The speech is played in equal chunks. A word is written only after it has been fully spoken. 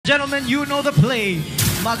Gentlemen, you know the play.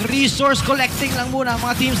 Mag-resource collecting lang muna ang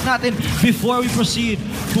mga teams natin before we proceed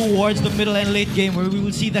towards the middle and late game where we will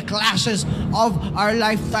see the clashes of our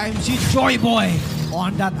lifetime. Si Joy Boy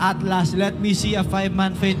on that Atlas. Let me see a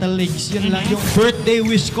 5-man Fatal Links. Yun lang yung birthday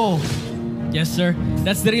wish ko. Yes, sir.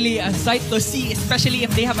 That's really a sight to see, especially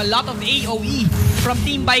if they have a lot of AoE from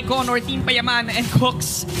Team BAICON or Team Payaman, and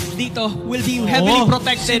Cooks dito will be heavily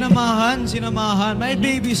protected. Sinamahan. May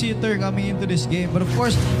babysitter coming into this game. But of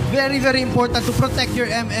course, very, very important to protect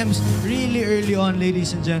your MMs really early on,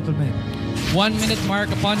 ladies and gentlemen. 1 minute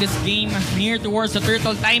mark upon this game, near towards the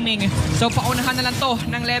turtle timing. So paunahan na lang to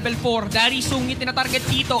ng level 4. Dari sungit na target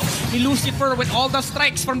dito ni Lucifer with all the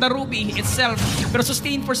strikes from the Ruby itself. Pero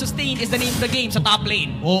sustain for sustain is the name of the game sa top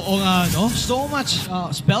lane. Oo nga, no? So much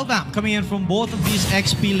spellvamp coming in from both of these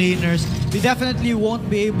XP laners. They definitely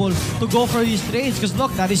won't be able to go for these trades because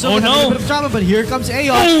look, that is so a little bit of trouble. But here comes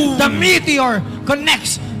Eyon. The Meteor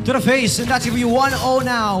connects to the face, and that's going to be 1-0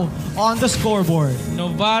 now on the scoreboard.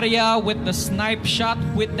 Novaria with the snipe shot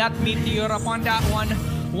with that Meteor upon that one.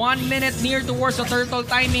 1 minute near towards the turtle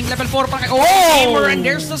timing. Level 4 para kay Gamer, and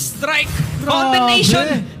there's the strike.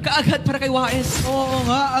 Combination kaagad para kay Wise. Oo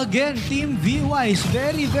nga, again, Team Veewise,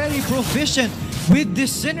 very, very proficient with this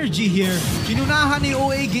synergy here. Inunahan ni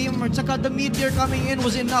OA Gamer, tsaka the Meteor coming in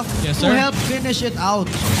was enough to help finish it out.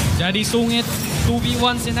 Jadi sungit,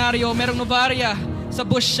 2v1 scenario, merong Novaria sa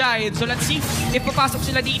bush side. So let's see if papasok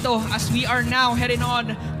sila dito as we are now heading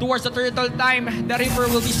on towards the turtle time. The river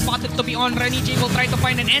will be spotted to be on. Renejay will try to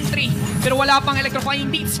find an entry pero wala pang electrifying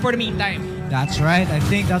beats for the meantime. That's right. I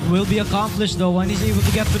think that will be accomplished though when he's able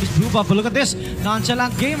to get to this blue buff. But look at this.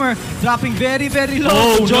 Nonchalant Gamer dropping very, very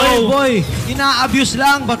low. Joy Boy, ina-abuse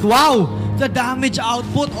lang, but wow! The damage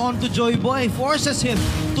output onto Joy Boy forces him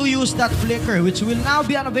to use that flicker, which will now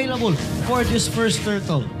be unavailable for this first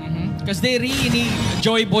turtle. Because they really need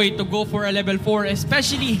Joy Boy to go for a level 4,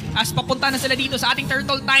 especially as papunta na sila dito sa ating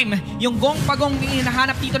turtle time. Yung gong-pagong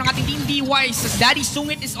hinahanap dito ng ating Team Veewise. Daddy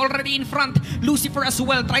Sungit is already in front. Lucifer as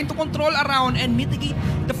well, trying to control around and mitigate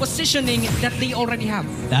the positioning that they already have.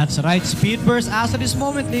 That's right. Speed burst as of this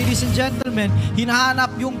moment, ladies and gentlemen.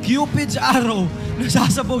 Hinahanap yung Cupid's arrow na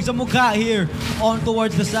sasabog sa mukha here on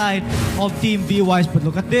towards the side of Team Veewise. But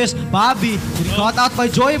look at this. Pabbie getting caught out by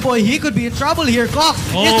Joy Boy. He could be in trouble here. Cox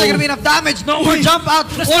is not gonna be enough damage. No more jump out.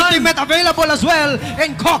 Ultimate available as well.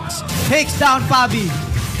 And Cox takes down Pabbie.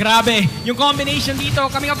 Grabe, yung combination dito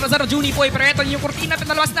coming up sa Junnie Boy, pero ito yung cortina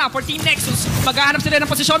pinalabas na for Team Nexus. Maghahanap sila ng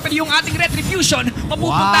posisyon pero yung ating Retribution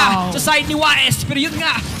mapupunta sa side ni Wise. Pero yun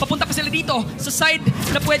nga, papunta pa sila dito sa side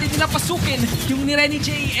na pwede nila pasukin yung ni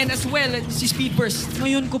Renejay and as well si Speedburst.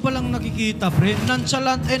 Ngayon ko palang nakikita, pre,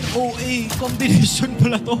 nonchalant and OA combination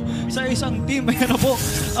pala to sa isang team. Ayan na po.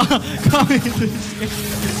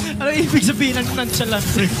 Ano ibig sabihin ng nonchalant,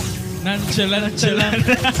 pre? Nonchalant.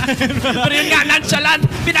 Pero yun nga, nonchalant.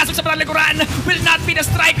 Pinasok sa panalikuran. Will not be the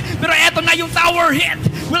strike. Pero eto na yung tower hit.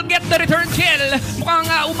 Will get the return kill. Mukhang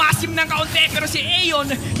umasim ng kaunti. Pero si Eyon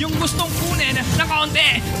yung gustong kunin ng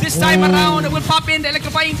kaunti. This time around, will pop in the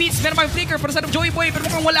electrifying beats. Meron pa yung flicker for the side of Joy Boy. Pero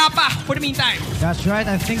mukhang wala pa for the meantime. That's right.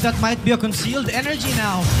 I think that might be a concealed energy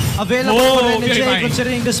now. Available for Renejay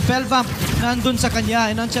considering the spell vamp nandun sa kanya.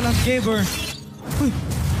 And nonchalant Gamer. Uy.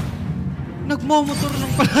 Nagmomotor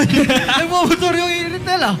lang pala. Nagmomotor yung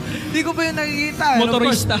Iritel. Hindi ko pa yung nakikita.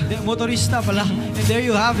 Motorista. Motorista pala. And there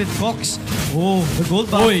you have it, Fox. Oh, the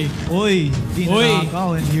gold buff. Oy.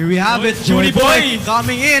 And here we have it. Junnie Boy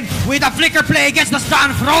coming in with a flicker play. Gets the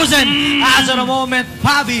stun frozen. As of the moment,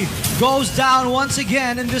 Pabbie goes down once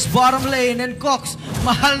again in this bottom lane. And Cox,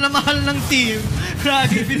 mahal na mahal ng team.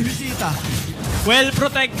 Grabe, binibisita. Well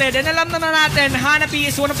protected. And alam naman natin, Hanapi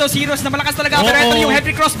is one of those heroes na malakas talaga. Pero ito yung heavy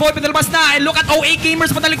crossbow, pinalabas na. And look at OA Gamers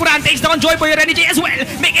sa panalikuran. Takes down Joy Boy, Renejay as well.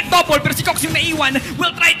 Make it double. Pero si Cox yung naiwan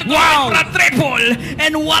will try to go for a triple.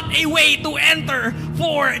 And what a way to enter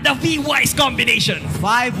for the Veewise combination.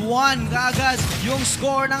 5-1 kagad yung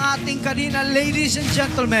score ng ating kanina, ladies and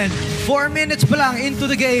gentlemen. 4 minutes pa lang into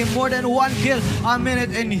the game. More than 1 kill a minute.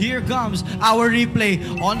 And here comes our replay.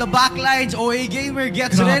 On the backlines, OA Gamer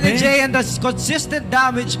gets Renejay, and the consistent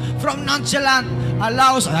damage from Nonchalant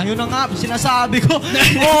allows, ayun na nga, sinasabi ko,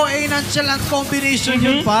 OA Nonchalant combination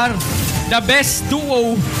yun, par. The best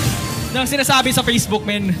duo ng sinasabi sa Facebook,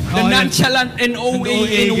 men. The Nonchalant and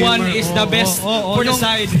OA in one is the best for the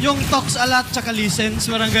side. Yung talks a lot tsaka listens,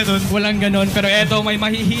 walang ganun. Walang ganun. Pero eto, may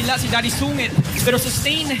mahihila si Daddy Sungit. Pero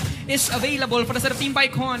sustain is available for the side of Team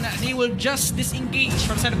BAICON. They will just disengage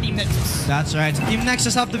for the side of Team Nexus. That's right. Team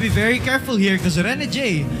Nexus have to be very careful here because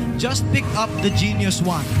Renejay just picked up the Genius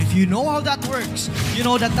One. If you know how that works, you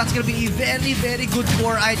know that that's going to be a very, very good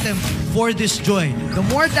core item for this Joy. The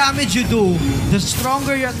more damage you do, the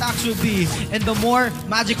stronger your attacks will be, and the more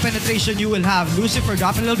magic penetration you will have. Lucifer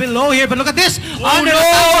dropping a little bit low here, but look at this! Under the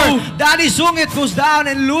tower, Daddy Sungit goes down,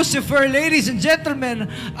 and Lucifer, ladies and gentlemen,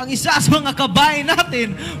 ang isa sa mga kabay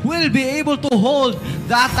natin will be able to hold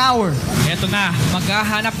that tower. Eto na,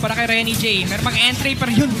 maghahanap para kay Renejay. Meron pang entry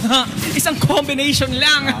pero yun na. Isang combination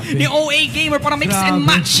lang ni OA Gamer para mix and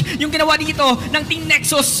match yung ginawa dito ng Team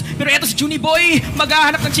Nexus. Pero eto si Junnie Boy,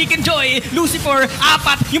 maghahanap ng Chicken Joy. Lucifer,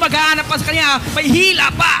 4. Yung maghahanap pa sa kanya, may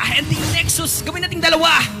hila pa. And Team Nexus, gawin nating 2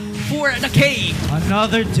 for the K.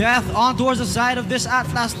 Another death on towards the side of this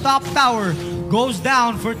Atlas. Top tower goes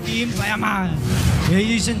down for Team Payaman.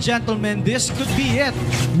 Ladies and gentlemen, this could be it.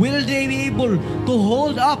 Will they be able to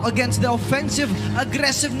hold up against the offensive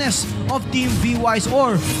aggressiveness of Team Veewise,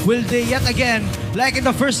 or will they yet again, like in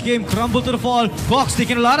the first game, crumble to the fall? Cox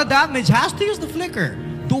taking a lot of damage, has to use the flicker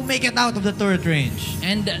to make it out of the turret range.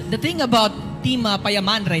 And the thing about Team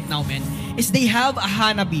Payaman right now, man, is they have a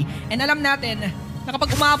Hanabi. And alam natin, na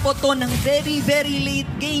kapag umabot to ng very, very late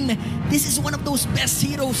game, this is one of those best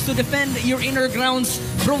heroes to defend your inner grounds,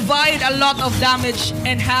 provide a lot of damage,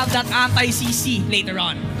 and have that anti-CC later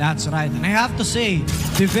on. That's right. And I have to say,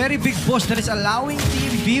 the very big push that is allowing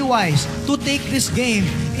Team Veewise to take this game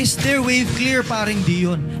is their wave clear, paring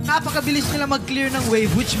Dion. Napakabilis nila mag-clear ng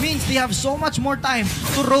wave, which means they have so much more time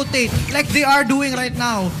to rotate like they are doing right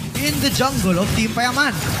now in the jungle of Team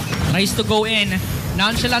Payaman. Tries to go in.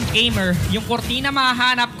 Nonchalant Gamer, yung Cortina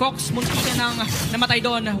mahanap. Cox, munti na nang namatay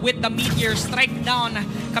doon with the Meteor strike down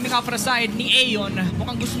coming out for the side ni Eyon.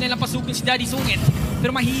 Mukhang gusto nilang pasukin si Daddy Sungit,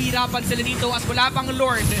 pero mahihirapan sila dito as wala pang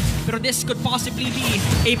Lord. Pero this could possibly be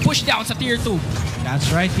a push down sa Tier 2.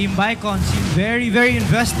 That's right, Team BAICON seem very, very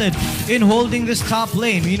invested in holding this top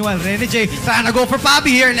lane. Meanwhile, Renejay trying to go for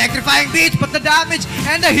Pabbie here, electrifying beats, but the damage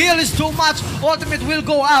and the heal is too much. Ultimate will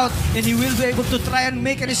go out, and he will be able to try and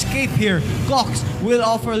make an escape here. Cox will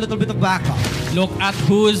offer a little bit of backup. Look at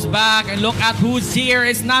who's back and look at who's here.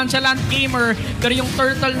 It's Nonchalant Gamer. Pero yung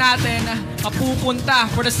turtle natin, pupunta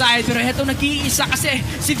for the side. Pero eto nag-iisa kasi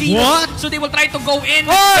si Venus. What? So they will try to go in.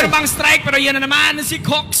 Pero bang strike. Pero yan na naman. Si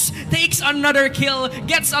Cox takes another kill.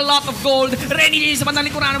 Gets a lot of gold. Renejay sa bandang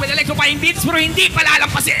likuran with electrifying beats. Pero hindi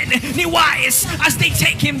palalampasin ni Wise as they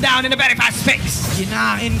take him down in a very fast pace.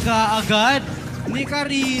 Kinain ka agad ni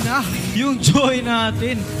Karina yung Joy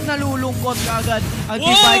natin. Nalulungkot ka agad ang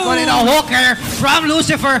Team BAICON, and a hooker from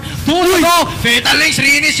Lucifer. 2 to go. Fatal Links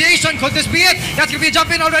reinitiation. Could this be it? That's gonna be a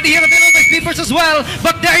jump in already here available by Speedburst as well.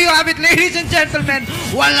 But there you have it, ladies and gentlemen.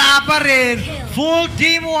 Wala pa rin. Full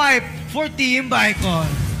team wipe for Team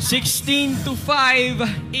BAICON. 16 to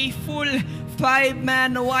 5. A full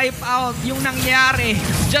 5-man wipeout yung nangyari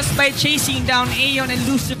just by chasing down Eyon and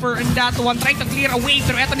Lucifer and that one trying to clear away,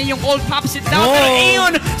 pero eto na yung old pop sit down. Pero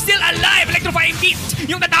Eyon still alive, electrifying beat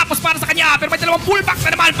yung natapos para sa kanya, pero may 2 pullback na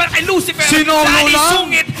naman para kay Lucifer. Daddy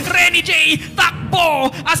Sungit, Renejay,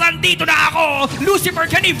 takbo as andito na ako. Lucifer,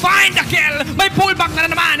 can he find the kill? May pullback na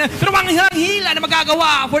naman, pero ang hila na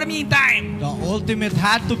magagawa for the meantime. The ultimate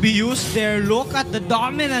had to be used there. Look at the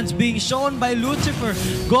dominance being shown by Lucifer,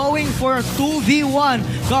 going for 2v1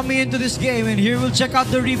 coming into this game. And here we'll check out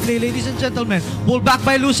the replay, ladies and gentlemen. Pull back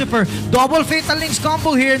by Lucifer. Double Fatal Links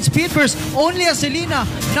combo here in Speedburst. Only a Selena.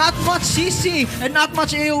 Not much CC and not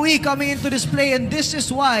much AoE coming into this play. And this is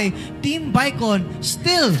why Team BAICON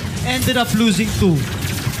still ended up losing 2.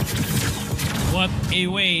 What a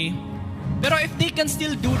way. Pero if they can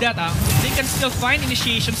still do that, they can still find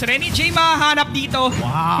initiations. Renejay mahanap dito.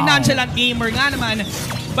 Wow. Nonchalant Gamer nga naman.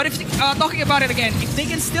 But if talking about it again, if they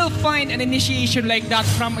can still find an initiation like that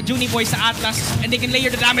from Junnie Boy sa Atlas, and they can layer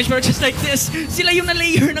the damage, but just like this, sila yung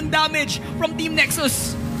na-layer ng damage from Team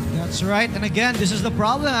Nexus. That's right. And again, this is the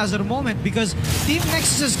problem as of the moment, because Team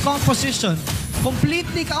Nexus's composition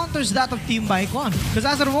completely counters that of Team BAICON. Because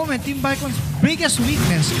as of the moment, Team BAICON's biggest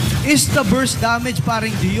weakness is the burst damage,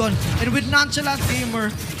 paring Dion. And with Nonchalant Gamer,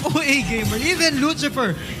 OA Gamer, even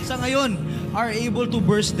Lucifer, sa ngayon, are able to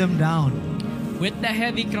burst them down. With the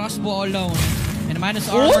heavy crossbow alone, and minus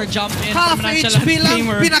armor jump in half from Nonchalant HP lang,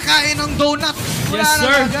 Gamer. pinakain ng donut. Wala Yes, sir.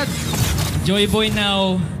 na agad. Joy Boy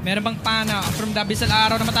now, meron bang pana from the Abyssal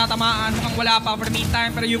Araw na matatamaan? Mukhang wala pa for the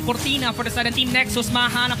meantime, pero yung Cortina for the side ng Team Nexus,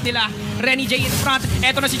 mahanap nila. Renejay in front,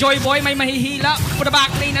 eto na si Joy Boy, may mahihila for the back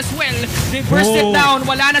lane as well. They burst it down,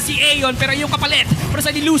 wala na si Eyon, pero yung kapalit for the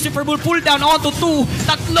side ni Lucifer will pull down onto 2,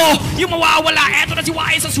 3, yung mawawala. Eto na si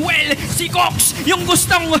Wise as well, si Cox, yung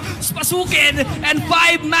gustong pasukin, and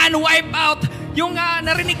 5-man wipeout. Yung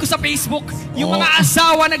narinig ko sa Facebook, yung mga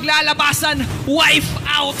asawa naglalabasan, wipe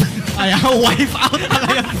out. Kaya wipe out pala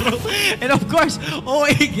yan, bro. And of course,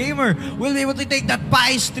 OA Gamer will be able to take that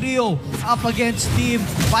Pies trio up against Team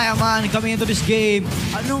Payaman coming into this game.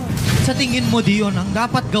 Ano, sa tingin mo, Dion, ang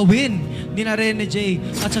dapat gawin ni na Renejay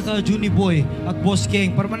at saka Junnie Boy at Boss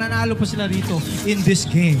Keng para mananalo pa sila rito in this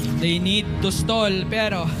game? They need to stall,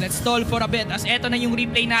 pero let's stall for a bit as eto na yung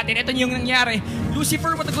replay natin. Eto yung nangyari.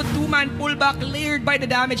 Lucifer with a good two-man pullback, layered by the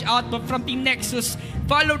damage output from Team Nexus,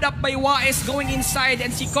 followed up by Wise going inside,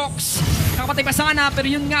 and si Cox nakapatay pa sana, pero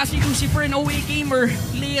yun nga si Lucifer and OA Gamer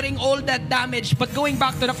layering all that damage. But going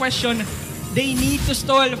back to the question, they need to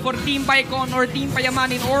stall for Team BAICON or Team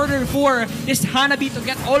Payaman in order for this Hanabi to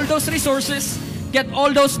get all those resources, get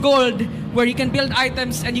all those gold, where you can build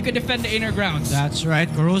items and you can defend the inner grounds. That's right.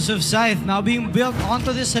 Corrosive Scythe now being built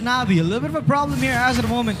onto this Hanabi. A little bit of a problem here as of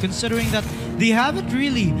the moment, considering that they haven't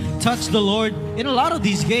really touched the Lord in a lot of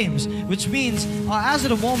these games, which means as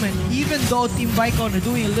of the moment, even though Team BAICON are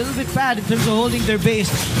doing a little bit bad in terms of holding their base,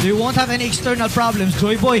 they won't have any external problems.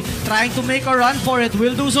 Joy Boy trying to make a run for it,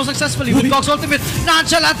 will do so successfully with Cox Ultimate.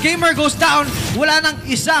 Nonchalant Gamer goes down. Wala nang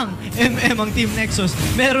isang MM ang Team Nexus.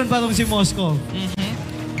 Meron pa tong si Moscow.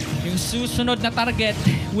 Yung susunod na target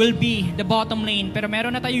will be the bottom lane. Pero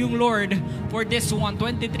meron na tayo yung Lord for this one.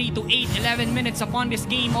 23 to 8, 11 minutes upon this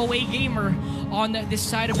game. OA Gamer on this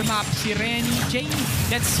side of the map. Si Renejay.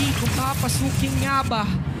 Let's see kung papasukin nga ba.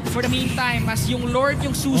 For the meantime, as yung Lord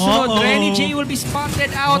yung susunod, Renejay will be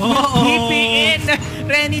spotted out with TP in.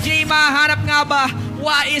 Renejay, mahanap nga ba?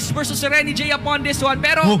 Wise versus Renejay upon this one.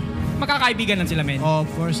 Pero magkakaibigan lang sila, men. Of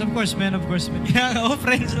course, man. Yeah,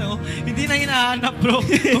 friends na. Hindi na hinahanap, bro.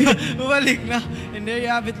 Bumalik na. And there you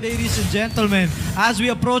have it, ladies and gentlemen. As we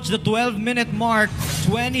approach the 12-minute mark,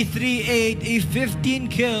 23-8, a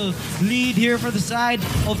 15-kill lead here for the side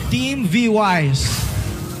of Team Veewise.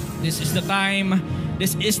 This is the time.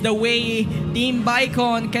 This is the way Team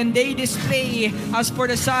BAICON can they display. As for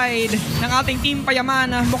the side ng ating Team Payaman,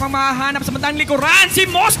 mukhang mahahanap sa bandang likuran. Si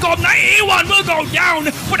Moscow na Eyon will go down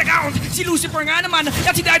for the count. Si Lucifer nga naman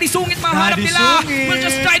at si Daddy Sungit mahanap nila. Will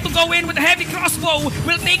just try to go in with a heavy crossbow.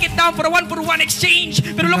 Will take it down for a 1-for-1 exchange.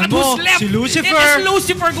 Pero look at who's left. Si Lucifer. It is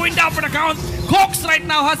Lucifer going down for the count. Cox right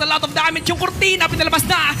now has a lot of damage. Yung Cortina pinalabas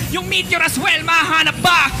na. Yung Meteor as well. Mahanap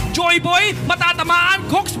ba? Joy Boy matatamaan.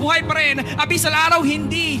 Cox buhay pa rin. Abisal Araw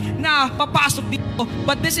hindi na papasok dito.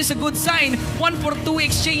 But this is a good sign. 1-for-2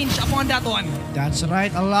 exchange upon that one. That's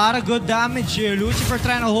right. A lot of good damage here. Lucifer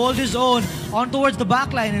trying to hold his own on towards the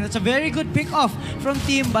backline. And it's a very good pick-off from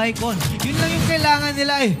Team BAICON. Yun lang yung kailangan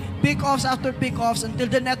nila eh. Pick-offs after pick-offs until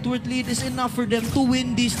the net worth lead is enough for them to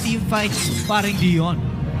win these team fights. Paring Dion.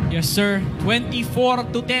 Yes, sir.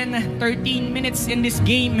 24 to 10, 13 minutes in this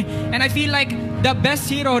game. And I feel like the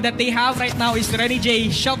best hero that they have right now is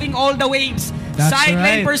Renejay, shoving all the waves. That's side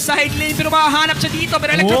lane right. per side lane. Pero makahanap siya dito.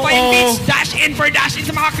 Pero electrifying beats. Dash in for dash in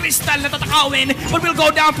sa mga crystal na tatakawin. But will go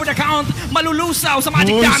down for the count. Malulusaw sa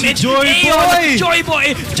magic damage. Si Joy Boy! Joy Boy!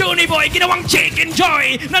 Junnie Boy! Ginawang chicken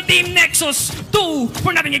joy ng Team Nexus. 2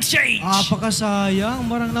 for nothing exchange. Pakasayang.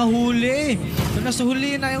 Marang nahuli. So nasa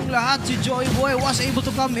huli na yung lahat. Si Joy Boy was able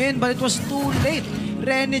to come in but it was too late.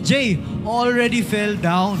 Renejay already fell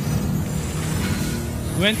down.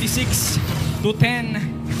 26 to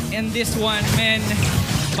 10 in this one, man.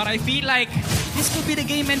 But I feel like this could be the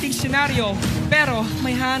game-ending scenario. Pero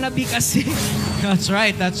may Hanabi kasi. That's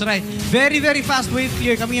right. Very, very fast wave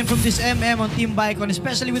clear coming in from this MM on Team BAICON,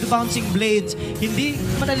 especially with the bouncing blades. Hindi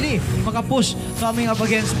madali makapush coming up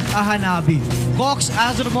against a Hanabi. Cox,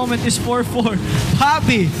 as of the moment, is 4-4.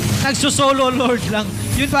 Pabbie, nagso-solo Lord lang.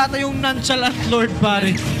 Yun bata yung nonchalant Lord,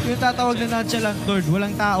 pare. Yung tatawag na nonchalant Lord.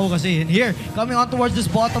 Walang tao kasi. And here, coming on towards this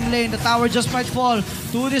bottom lane, the tower just might fall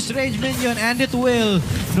to this range minion, and it will.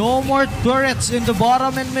 No more turrets in the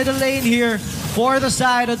bottom and middle lane here for the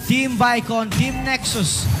side of Team BAICON, Team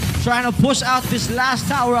Nexus, trying to push out this last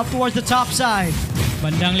tower up towards the top side.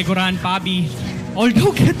 Bandang likuran, Pabbie.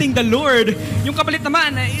 Although getting the Lord, yung kapalit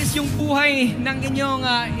naman is yung buhay ng inyong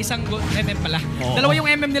isang MM pala. Dalawa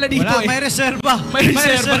yung MM nila dito. Wala, may reserva. May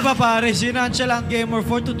reserva pare. Si Nonchalant Gamer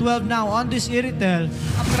 4-12 now on this Iritel.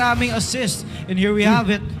 Ang maraming assist. And here we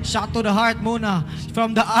have it. Shot to the heart muna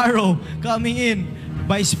from the arrow coming in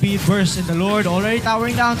by Speed Burst, and the Lord already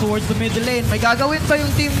towering down towards the middle lane. May gagawin pa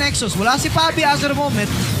yung Team Nexus. Wala si Pabbie as of the moment.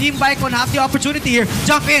 Team BAICON have the opportunity here.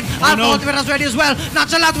 Jump in. Alpha Ultimate is ready as well.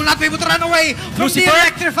 Nonchalant will not be able to run away from the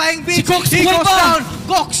electrifying beats. He goes down.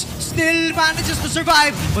 Cox still manages to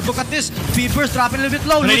survive. But look at this. Speed Burst dropping a little bit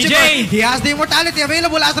low. Lucifer, he has the immortality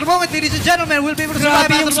available as of the moment. Ladies and gentlemen, will be able to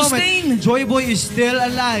survive as of the moment. Joy Boy is still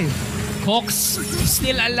alive. Cox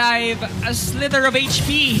still alive, a slither of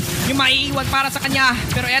HP yung maiiwan para sa kanya.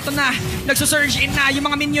 Pero eto na, nagsusurge in na yung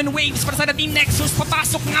mga minion waves para sa Team Nexus.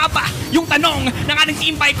 Papasok nga ba yung tanong ng ating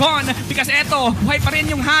Team BAICON? Because eto, buhay pa rin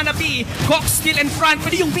yung Hanabi. Cox still in front,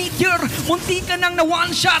 pero yung Meteor, munti ka nang na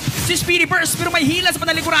one shot si Speedy Burst, pero may hila sa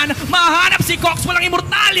panalikuran. Mahanap si Cox, walang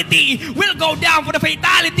immortality, will go down for the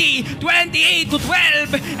fatality.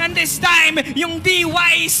 28-12, and this time yung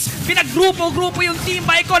Veewise, pinaggrupo-grupo yung Team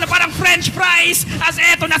BAICON na parang French fries. As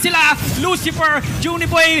eto na sila, Lucifer, Junnie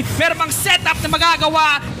Boy, meron pang setup na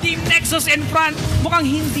magagawa. Team Nexus in front, mukhang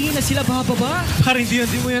hindi na sila bababa. Parang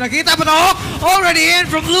hindi mo yun nakita, but the Hawk already in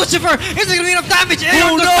from Lucifer. It's gonna be enough damage.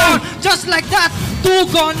 Eyon goes down, just like that.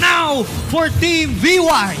 2 gone now for Team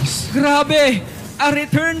Veewise. Grabe, a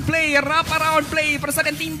return play, wrap-around play para sa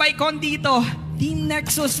Team BAICON dito. Team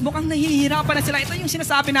Nexus, mukhang nahihirapan na sila. Ito yung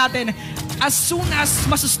sinasabi natin. As soon as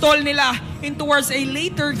masustall nila in towards a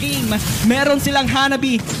later game, meron silang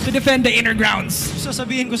Hanabi to defend the inner grounds. So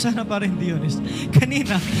sabihin ko sana pa rin yun is,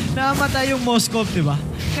 kanina, namatay yung Moskov, di ba?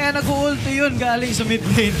 Kaya nag-ulti yun galing sa mid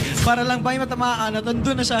lane para lang ba yung matamaan at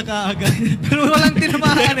andun na siya kaagad. Pero walang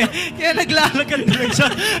tinamaan eh. Kaya naglalagad na lang siya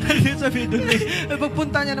sa mid lane. At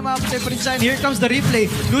pagpunta niya na mapatay pa rin siya. And here comes the replay.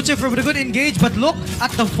 Lucifer with a good engage, but look at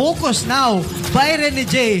the focus now by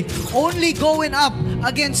Renejay. Only going up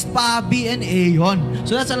against Pabbie and Eyon.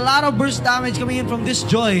 So that's a lot of burst damage coming in from this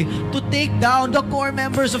Joy to take down the core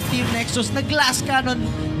members of Team Nexus. Nag-glass cannon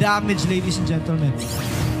damage, ladies and gentlemen.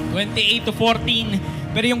 28-14.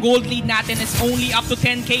 Pero yung gold lead natin is only up to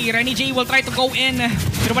 10k. Renejay will try to go in.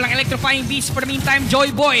 Pero walang electrifying beast. For the meantime,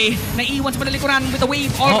 Joy Boy naiiwan sa panalikuran with the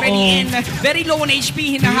wave already in. Very low on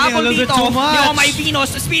HP. Hinahabol dito ni Omay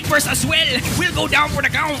Venus. Speed burst as well. Will go down for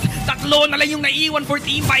the count. Tatlo na lang yung naiiwan for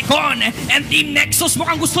Team BAICON. And Team Nexus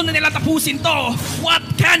mukhang gusto na nila tapusin to. What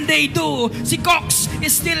can they do? Si Cox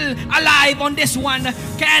is still alive on this one.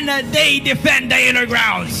 Can they defend the inner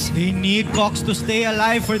grounds? They need Cox to stay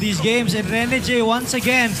alive for these games. And Renejay once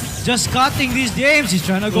again, just cutting these games. He's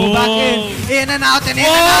trying to go back in and out and in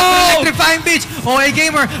and out with electrifying beach. OA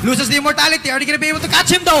Gamer loses the immortality. Are they gonna be able to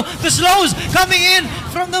catch him though? The slows coming in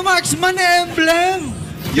from the Marksman Emblem.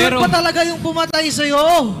 Yun pa talaga yung pumatay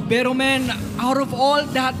sa'yo. Pero man, out of all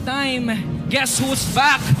that time, guess who's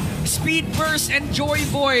back? Speed Burst and Joy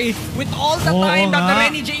Boy with all the time that the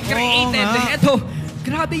Renejay created. Eto,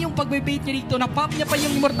 grabe yung pagbebait niya dito. Napop niya pa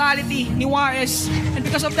yung immortality ni Juarez. And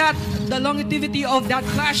because of that, the longevity of that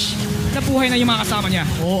clash, nabuhay na yung mga kasama niya.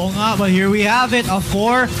 Oo nga, but here we have it. A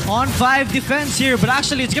 4-on-5 defense here. But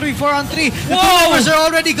actually, it's gonna be 4-on-3. The 2 members are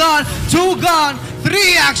already gone. 2 gone. 3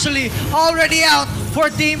 actually already out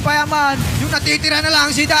for Team Payaman. Yung natitira na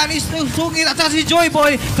lang si Danny Sungit at si Joy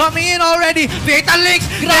Boy coming in already. Fatal Links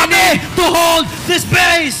ready to hold this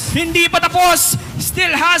base. Hindi pa tapos.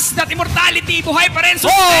 Still has that immortality. Buhay pa rin.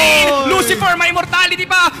 Sustain. Lucifer may immortality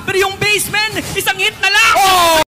pa. Pero yung baseman, isang hit na lang.